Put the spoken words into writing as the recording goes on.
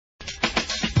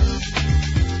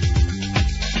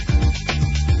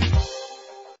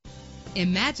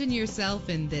Imagine yourself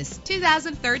in this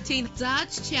 2013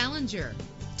 Dodge Challenger.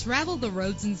 Travel the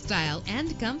roads in style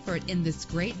and comfort in this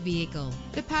great vehicle.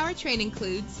 The powertrain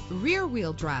includes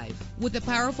rear-wheel drive with a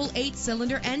powerful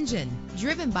 8-cylinder engine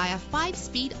driven by a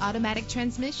 5-speed automatic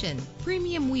transmission.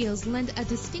 Premium wheels lend a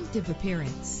distinctive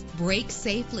appearance. Brake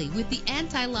safely with the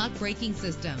anti-lock braking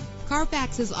system.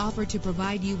 Carfax is offered to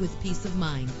provide you with peace of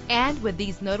mind. And with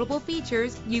these notable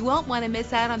features, you won't want to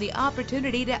miss out on the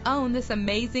opportunity to own this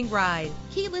amazing ride.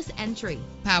 Keyless entry,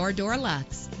 power door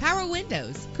locks, power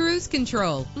windows, cruise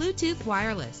control, Bluetooth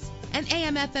wireless, an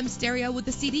AM/FM stereo with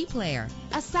a CD player,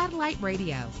 a satellite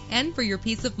radio. And for your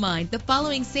peace of mind, the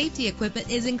following safety equipment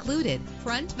is included: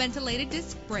 front ventilated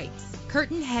disc brakes,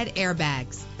 curtain head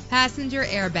airbags, passenger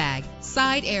airbag,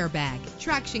 side airbag,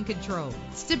 traction control,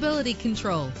 stability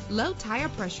control, low tire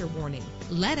pressure warning.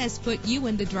 Let us put you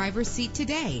in the driver's seat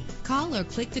today. Call or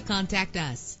click to contact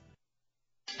us.